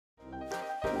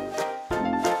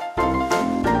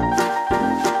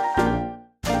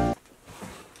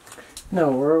No,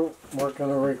 we're going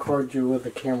to record you with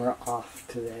the camera off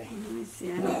today. Let me see.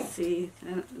 I don't see.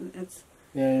 It's.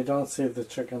 Yeah, you don't see the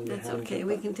chicken behind. That's okay.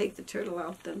 We can take the turtle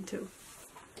out then too.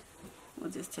 We'll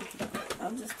just take it out.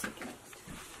 I'll just take it out.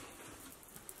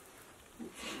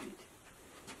 That's all right.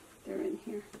 They're in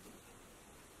here.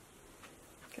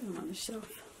 Get them on the shelf.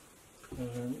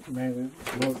 Maybe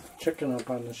move the chicken up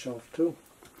on the shelf too.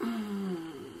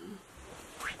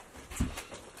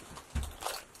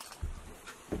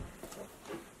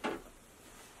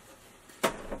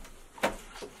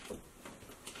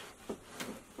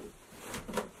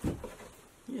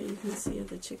 Yeah, you can see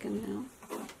the chicken now.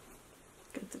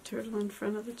 Got the turtle in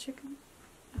front of the chicken.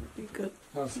 That would be good.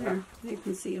 How's that? There, you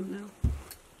can see them now.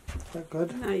 Is that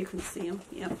good? Now you can see them.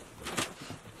 Yep.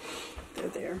 They're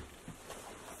there.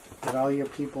 Get all your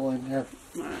people in there.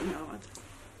 I know it.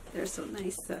 They're so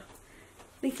nice to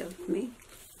think of me.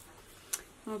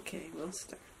 Okay, we'll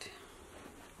start.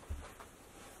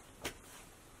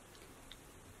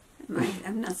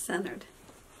 I'm not centered.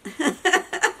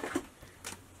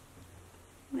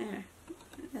 There.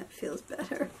 That feels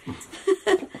better.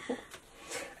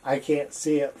 I can't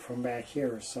see it from back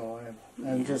here, so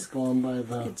I'm just going by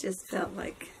the... It just felt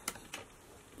like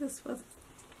this was...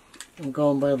 I'm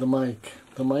going by the mic.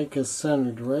 The mic is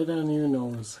centered right on your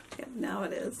nose. Yep, now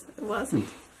it is. It wasn't.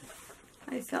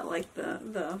 I felt like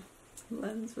the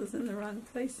lens was in the wrong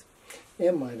place.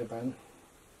 It might have been.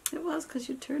 It was because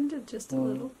you turned it just a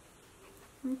little.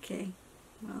 Okay.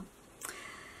 Well.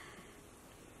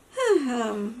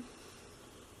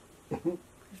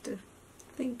 Have to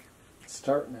think.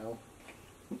 Start now.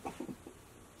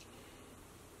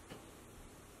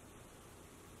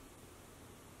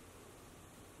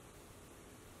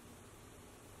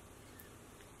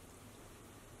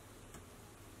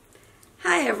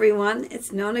 Hi everyone,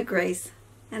 it's NonnaGrace,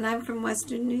 and I'm from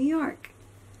Western New York.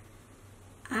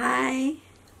 I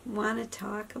want to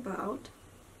talk about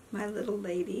my little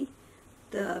lady,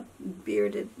 the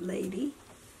bearded lady,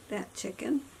 that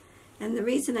chicken. And the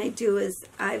reason I do is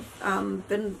I've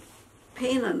been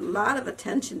paying a lot of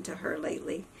attention to her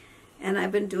lately. And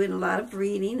I've been doing a lot of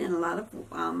reading and a lot of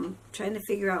trying to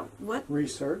figure out what...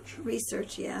 Research,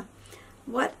 yeah.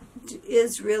 What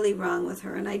is really wrong with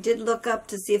her. And I did look up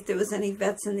to see if there was any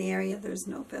vets in the area. There's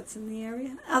no vets in the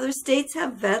area. Other states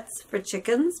have vets for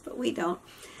chickens, but we don't.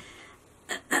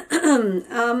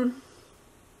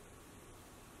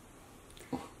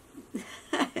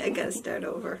 I gotta start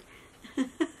over.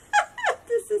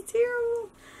 This is terrible.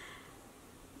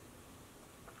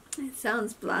 It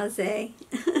sounds blasé.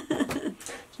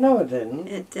 No, it didn't.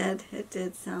 It did. It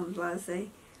did sound blasé.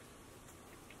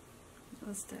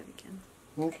 Let's start again.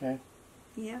 Okay.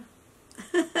 Yeah.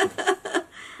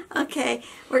 Okay,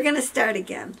 we're going to start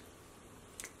again.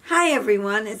 Hi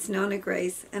everyone, it's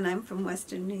NonnaGrace, and I'm from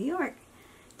Western New York.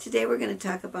 Today we're going to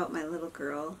talk about my little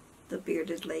girl, the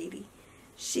bearded lady.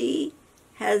 She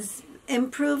has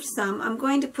improved some. I'm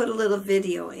going to put a little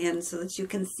video in so that you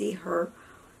can see her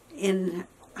in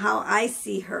how I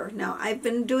see her. Now, I've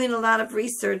been doing a lot of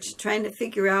research trying to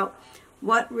figure out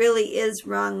what really is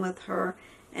wrong with her.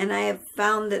 And I have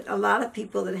found that a lot of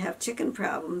people that have chicken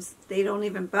problems, they don't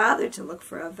even bother to look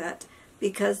for a vet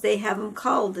because they have them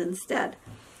culled instead.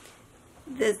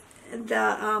 The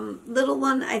little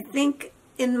one, I think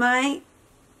in my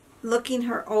looking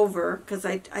her over, because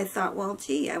I thought, well,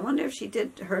 gee, I wonder if she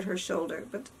did hurt her shoulder.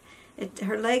 But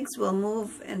her legs will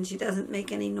move and she doesn't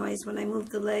make any noise when I move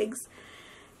the legs.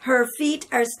 Her feet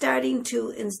are starting to,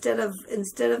 instead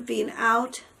of being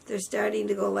out, they're starting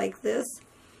to go like this,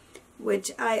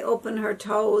 which I open her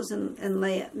toes and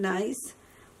lay it nice.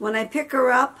 When I pick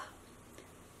her up,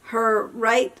 her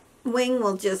right wing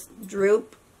will just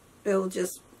droop. It will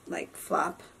just like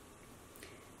flop.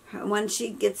 When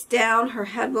she gets down, her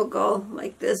head will go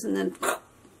like this and then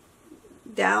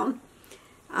down.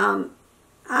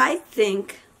 I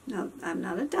think, now I'm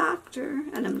not a doctor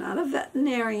and I'm not a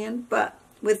veterinarian, but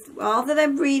with all that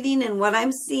I'm reading and what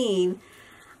I'm seeing,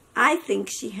 I think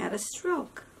she had a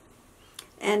stroke.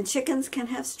 And chickens can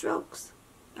have strokes.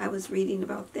 I was reading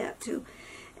about that too.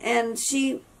 And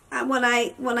she, when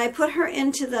I put her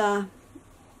into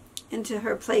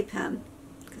her playpen,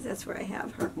 because that's where I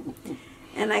have her,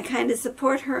 and I kind of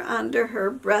support her under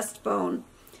her breastbone,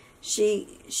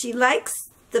 she likes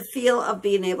the feel of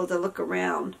being able to look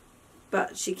around,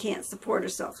 but she can't support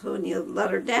herself. So when you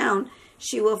let her down,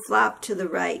 she will flop to the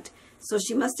right. So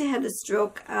she must have had a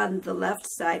stroke on the left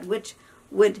side, which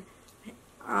would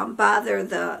bother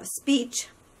the speech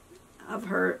of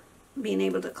her being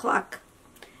able to cluck,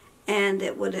 and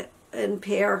it would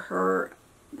impair her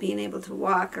being able to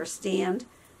walk or stand,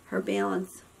 her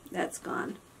balance. That's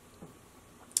gone.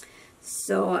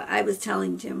 So I was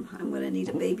telling Jim I'm going to need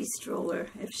a baby stroller.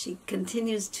 If she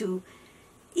continues to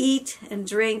eat and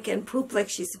drink and poop like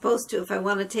she's supposed to, if I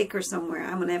want to take her somewhere,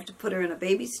 I'm going to have to put her in a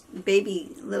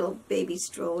little baby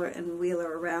stroller and wheel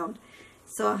her around.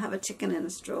 So I'll have a chicken in a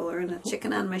stroller and a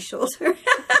chicken on my shoulder.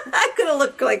 I'm going to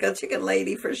look like a chicken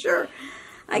lady for sure.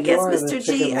 I guess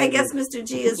Mr.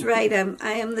 G is right.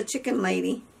 I am the chicken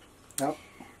lady. Yep.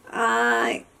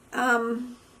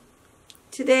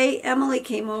 Today Emily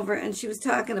came over and she was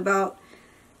talking about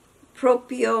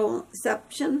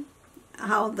proprioception,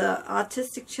 how the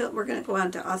autistic children, we're going to go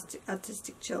on to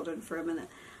autistic children for a minute,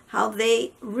 how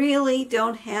they really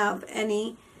don't have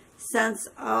any sense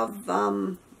of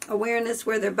awareness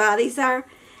where their bodies are.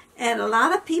 And a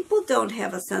lot of people don't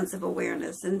have a sense of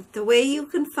awareness. And the way you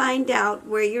can find out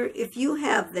where if you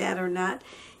have that or not,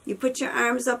 you put your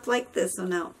arms up like this. So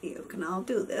now you can all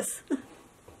do this.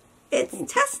 It's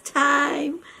test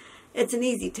time. It's an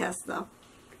easy test though.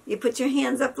 You put your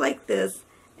hands up like this,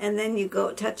 and then you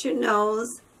go touch your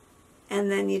nose,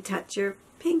 and then you touch your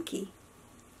pinky.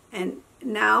 And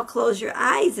now close your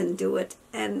eyes and do it.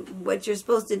 And what you're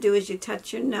supposed to do is you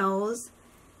touch your nose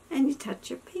and you touch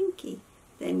your pinky.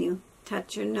 Then you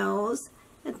touch your nose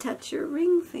and touch your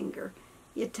ring finger.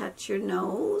 You touch your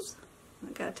nose.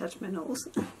 I gotta touch my nose.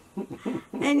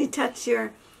 And you touch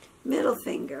your middle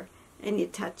finger. And you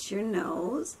touch your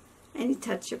nose. And you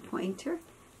touch your pointer.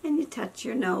 And you touch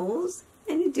your nose.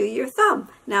 And you do your thumb.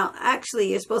 Now, actually,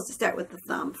 you're supposed to start with the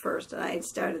thumb first. I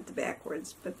started the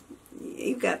backwards, but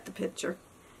you got the picture.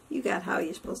 You got how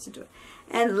you're supposed to do it.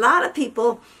 And a lot of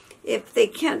people, if they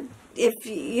can't, if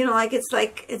you know, like it's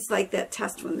like that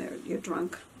test when you're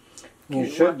drunk. You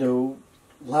should do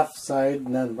left side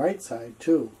and then right side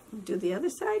too. Do the other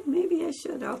side? Maybe I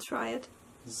should. I'll try it.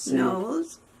 See.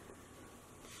 Nose,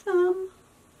 thumb.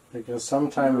 Because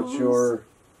sometimes you're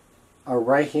a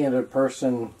right-handed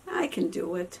person. I can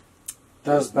do it.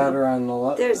 Does better on the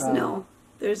left. There's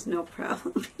no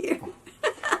problem here.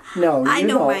 No, I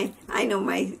know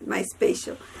my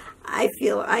spatial. I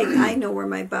feel I know where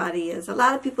my body is. A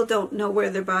lot of people don't know where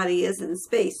their body is in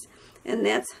space, and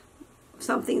that's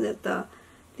something that the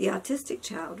autistic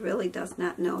child really does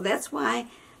not know. That's why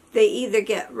they either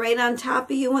get right on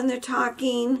top of you when they're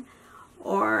talking,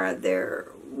 or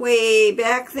they're way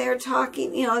back there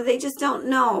talking. You know, they just don't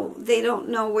know. They don't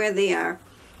know where they are.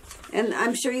 And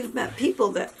I'm sure you've met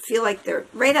people that feel like they're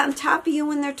right on top of you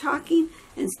when they're talking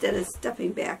instead of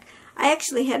stepping back. I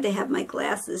actually had to have my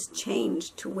glasses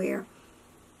changed to where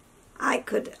I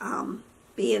could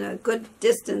be in a good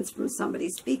distance from somebody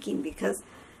speaking, because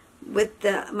with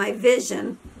my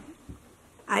vision,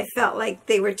 I felt like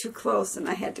they were too close and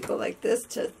I had to go like this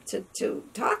to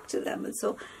talk to them. And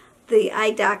so the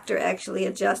eye doctor actually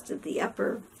adjusted the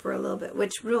upper for a little bit,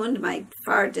 which ruined my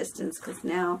far distance, because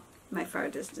now my far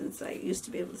distance, I used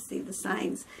to be able to see the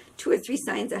signs 2 or 3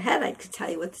 signs ahead. I could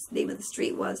tell you what the name of the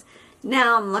street was.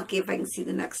 Now I'm lucky if I can see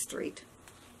the next street.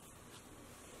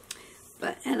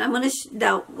 And I'm going to,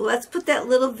 now let's put that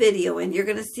little video in. You're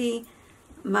going to see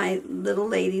my little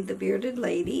lady, the bearded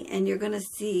lady, and you're going to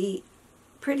see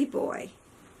Pretty Boy.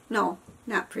 No,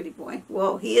 not Pretty Boy.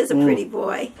 Whoa, he is a pretty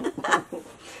boy.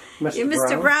 You're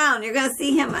Mr. Brown. You're going to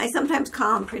see him. I sometimes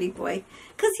call him Pretty Boy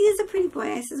because he is a pretty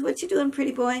boy. I says, what you doing,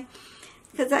 pretty boy?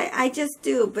 Because I just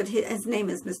do, but his name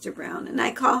is Mr. Brown. And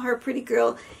I call her Pretty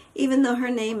Girl, even though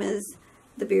her name is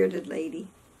the bearded lady.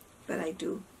 But I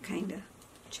do kind of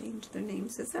change their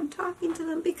names as I'm talking to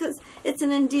them, because it's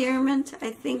an endearment,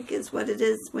 I think, is what it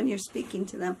is when you're speaking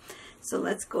to them. So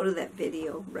let's go to that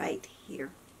video right here.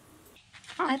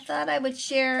 I thought I would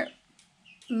share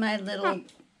my little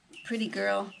pretty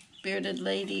girl, bearded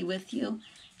lady, with you.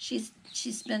 She's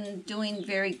been doing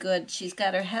very good. She's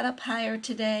got her head up higher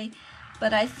today,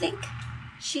 but I think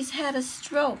she's had a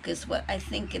stroke is what I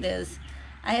think it is.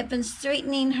 I have been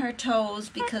straightening her toes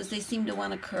because they seem to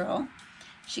want to curl.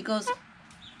 She goes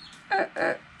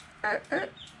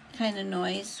kind of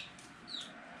noise,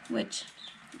 which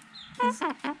is,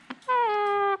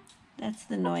 that's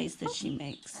the noise that she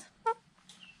makes.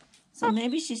 So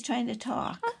maybe she's trying to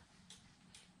talk.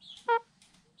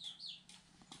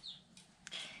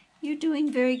 You're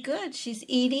doing very good. She's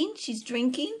eating, she's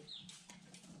drinking.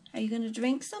 Are you going to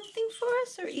drink something for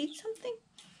us or eat something?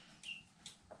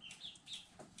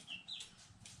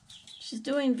 She's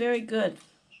doing very good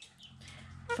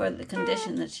for the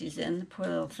condition that she's in, the poor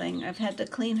little thing. I've had to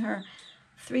clean her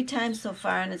 3 times so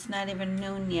far, and it's not even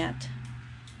noon yet.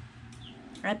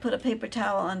 I put a paper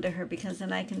towel under her because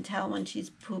then I can tell when she's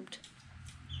pooped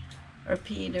or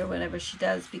peed or whatever she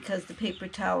does, because the paper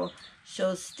towel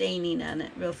shows staining on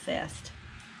it real fast.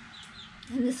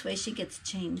 And this way she gets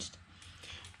changed.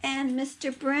 And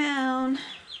Mr. Brown.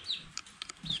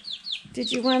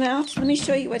 Did you run out? Let me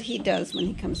show you what he does when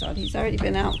he comes out. He's already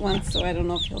been out once, so I don't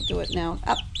know if he'll do it now.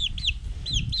 Up.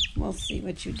 We'll see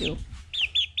what you do.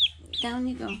 Down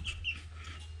you go.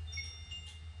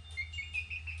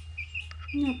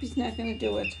 Nope, he's not going to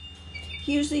do it.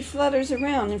 He usually flutters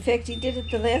around. In fact, he did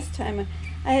it the last time.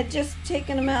 I had just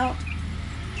taken him out,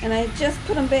 and I had just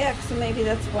put him back, so maybe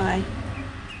that's why.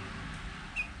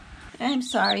 I'm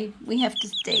sorry. We have to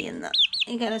stay in the...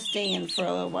 You got to stay in for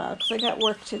a little while, because I got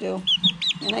work to do.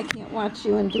 And I can't watch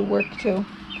you and do work, too.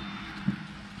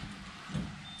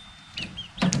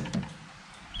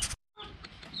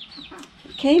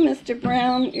 Okay, Mr.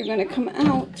 Brown, you're going to come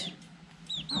out.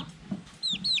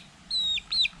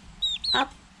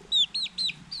 Up.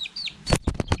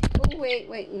 Oh,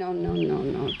 wait. No.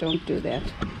 Don't do that.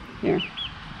 Here.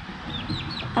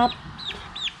 Up.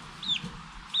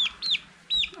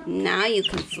 Now you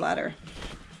can flutter.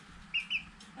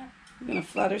 You're going to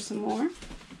flutter some more.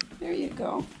 There you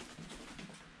go.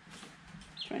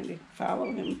 Trying to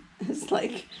follow him is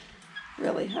like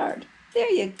really hard. There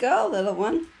you go, little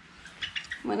one.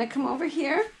 Want to come over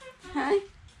here? Hi.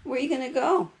 Where are you going to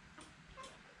go?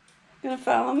 Going to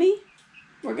follow me?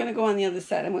 We're going to go on the other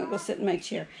side. I'm going to go sit in my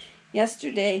chair.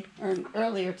 Yesterday, or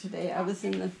earlier today, I was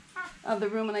in the other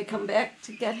room and I come back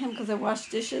to get him because I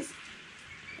washed dishes.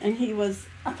 And he was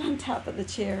up on top of the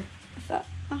chair. I thought,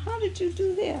 oh, how did you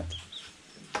do that?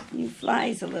 He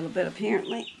flies a little bit,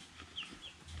 apparently.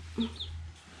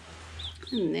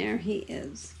 And there he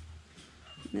is,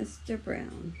 Mr.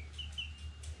 Brown.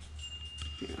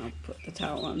 Here, I'll put the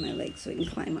towel on my leg so he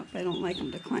can climb up. I don't like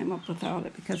him to climb up without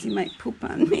it because he might poop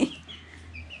on me.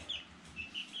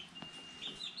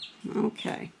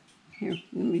 Okay. Here,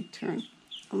 let me turn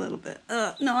a little bit.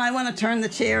 No, I want to turn the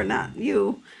chair, not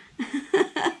you.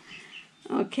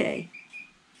 Okay.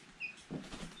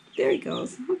 There he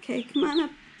goes. Okay, come on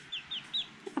up.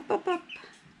 Up.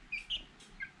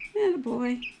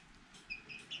 Attaboy.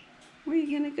 Where are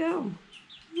you going to go?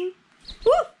 Woo!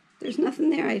 There's nothing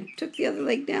there. I took the other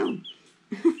leg down.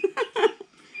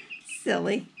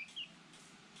 Silly.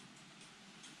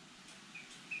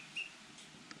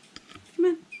 Come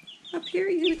on. Up here.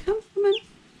 You going to come? Come on.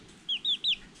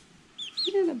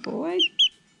 Attaboy.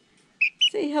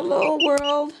 Say hello,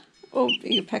 world. Oh,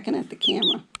 you're pecking at the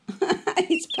camera.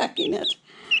 He's pecking it.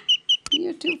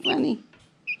 You're too funny.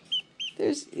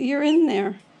 You're in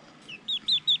there.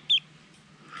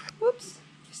 Whoops.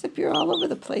 Except you're all over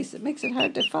the place. It makes it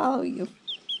hard to follow you.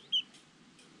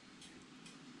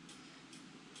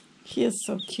 He is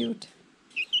so cute.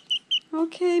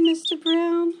 Okay, Mr.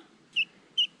 Brown.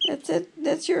 That's it.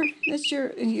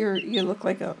 You look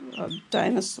like a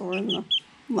dinosaur in the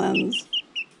lens.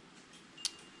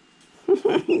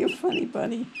 You're funny,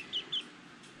 buddy.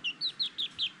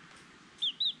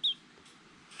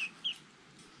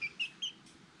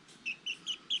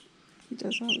 He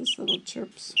does all his little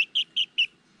chirps.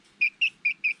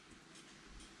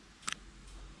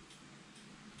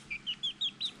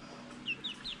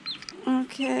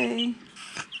 Okay.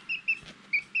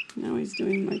 Now he's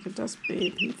doing like a dust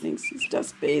bathe. He thinks he's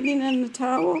dust bathing in the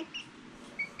towel.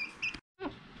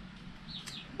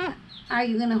 Are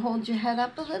you going to hold your head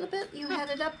up a little bit? You had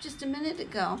it up just a minute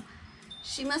ago.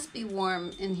 She must be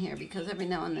warm in here because every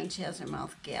now and then she has her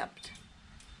mouth gapped.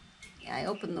 Yeah, I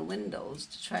opened the windows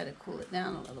to try to cool it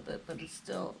down a little bit, but it's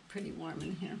still pretty warm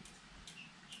in here.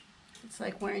 It's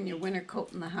like wearing your winter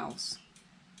coat in the house.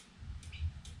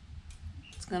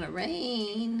 It's going to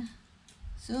rain.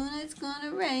 Soon it's going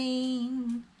to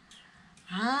rain.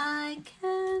 I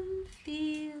can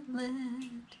feel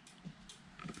it.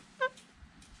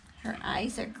 Her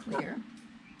eyes are clear.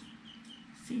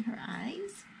 See her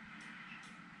eyes?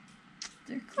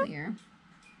 They're clear.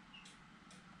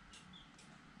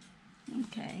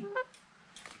 Okay.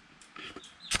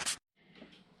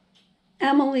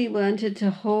 Emily wanted to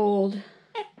hold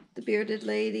the bearded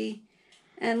lady,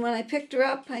 and when I picked her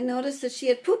up, I noticed that she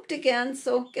had pooped again,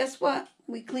 so guess what?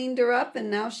 We cleaned her up, and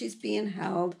now she's being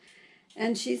held,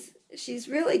 and she's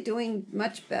really doing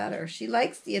much better. She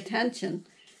likes the attention,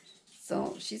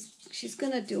 so she's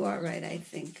going to do all right, I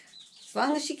think. As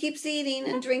long as she keeps eating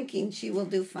and drinking, she will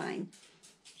do fine.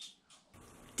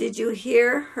 Did you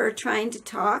hear her trying to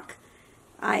talk?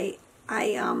 I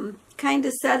kind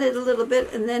of said it a little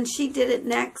bit, and then she did it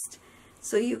next,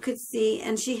 so you could see,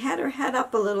 and she had her head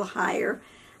up a little higher.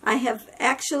 I have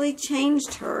actually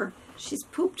changed her. She's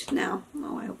pooped now.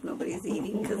 Oh, I hope nobody's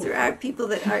eating, because there are people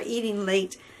that are eating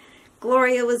late.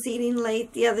 Gloria was eating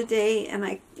late the other day,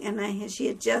 and she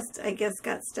had just, I guess,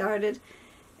 got started,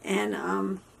 and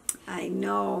I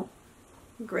know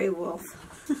gray wolf.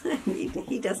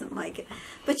 he doesn't like it.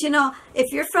 But you know,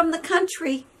 if you're from the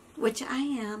country, which I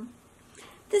am,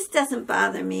 this doesn't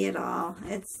bother me at all.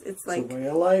 It's like a way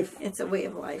of life. It's a way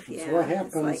of life, yeah. It's what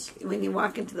happens. It's like when you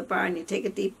walk into the barn, you take a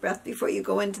deep breath before you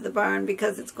go into the barn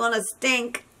because it's going to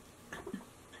stink.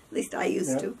 At least I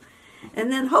used to.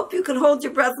 And then hope you could hold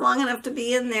your breath long enough to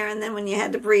be in there. And then when you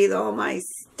had to breathe, oh my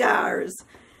stars,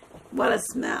 what a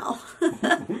smell.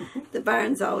 The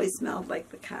barns always smelled like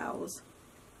the cows.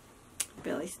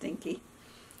 Really stinky.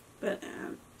 But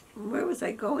where was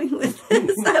I going with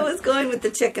this? I was going with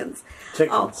the chickens.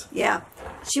 Oh, yeah.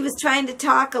 She was trying to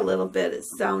talk a little bit, it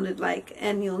sounded like.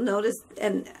 And you'll notice,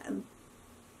 and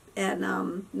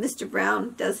Mr.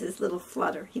 Brown does his little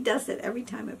flutter. He does it every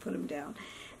time I put him down.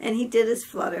 And he did his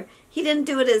flutter. He didn't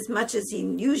do it as much as he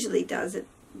usually does it.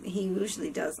 He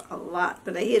usually does a lot.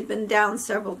 But he had been down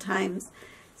several times.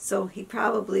 So he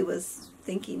probably was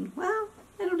thinking, well,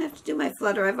 I don't have to do my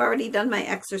flutter. I've already done my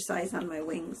exercise on my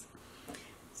wings.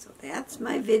 So that's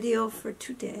my video for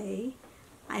today.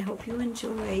 I hope you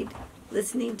enjoyed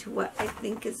listening to what I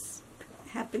think is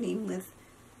happening with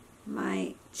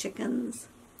my chickens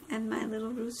and my little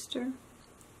rooster.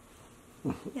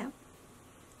 Yeah,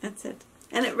 that's it.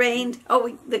 And it rained.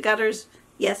 Oh, the gutters,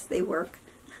 yes, they work.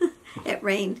 It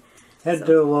rained. Had to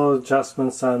do a little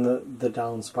adjustments on the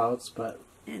downspouts, but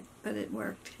it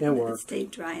worked. It worked. It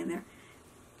stayed dry in there.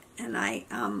 And I,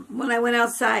 when I went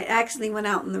outside, I actually went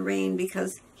out in the rain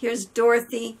because here's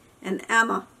Dorothy and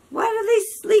Emma. Why are they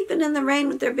sleeping in the rain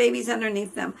with their babies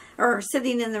underneath them or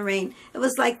sitting in the rain? It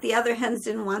was like the other hens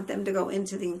didn't want them to go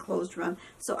into the enclosed run.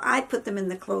 So I put them in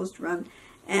the closed run.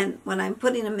 And when I'm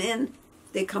putting them in,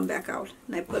 they come back out.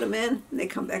 And I put them in, and they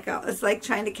come back out. It's like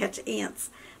trying to catch ants.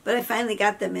 But I finally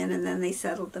got them in, and then they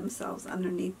settled themselves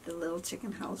underneath the little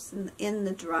chicken house in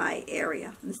the dry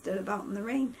area instead of out in the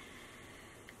rain.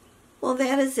 Well,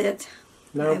 that is it.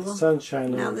 Now the sun's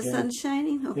shining. Now the sun's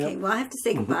shining? Okay, well, I have to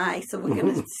say goodbye, so we're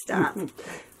going to stop.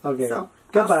 Okay, so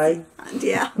goodbye.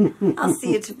 I'll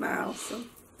see you tomorrow, so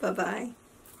bye-bye.